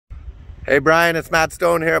Hey Brian, it's Matt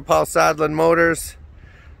Stone here at Paul Sadlin Motors.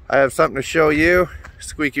 I have something to show you.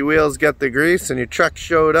 Squeaky wheels get the grease and your truck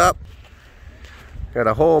showed up. Got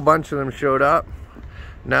a whole bunch of them showed up.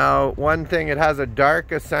 Now, one thing, it has a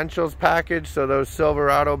dark essentials package, so those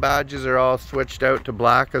Silverado badges are all switched out to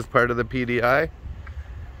black as part of the PDI.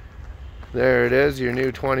 There it is, your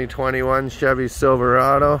new 2021 Chevy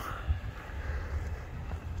Silverado.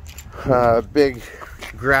 Big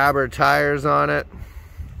grabber tires on it.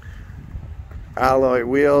 Alloy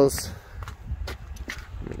wheels.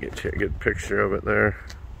 Let me get you a good picture of it there.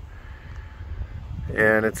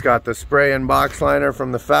 And it's got the spray and box liner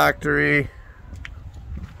from the factory.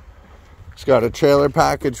 It's got a trailer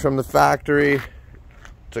package from the factory.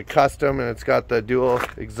 It's a custom and it's got the dual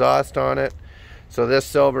exhaust on it. So this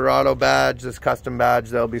Silverado badge, this custom badge,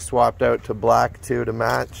 they'll be swapped out to black too to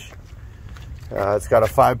match. It's got a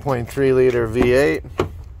 5.3 liter V8.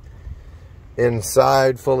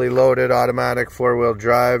 Inside, fully loaded automatic 4-wheel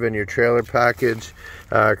drive, and your trailer package,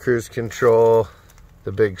 cruise control,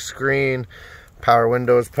 the big screen, power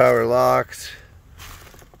windows, power locks.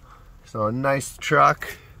 So a nice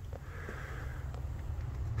truck.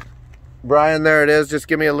 Brian, there it is. Just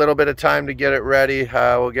give me a little bit of time to get it ready.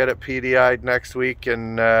 We'll get it PDI'd next week,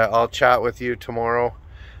 and I'll chat with you tomorrow.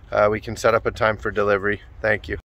 We can set up a time for delivery. Thank you.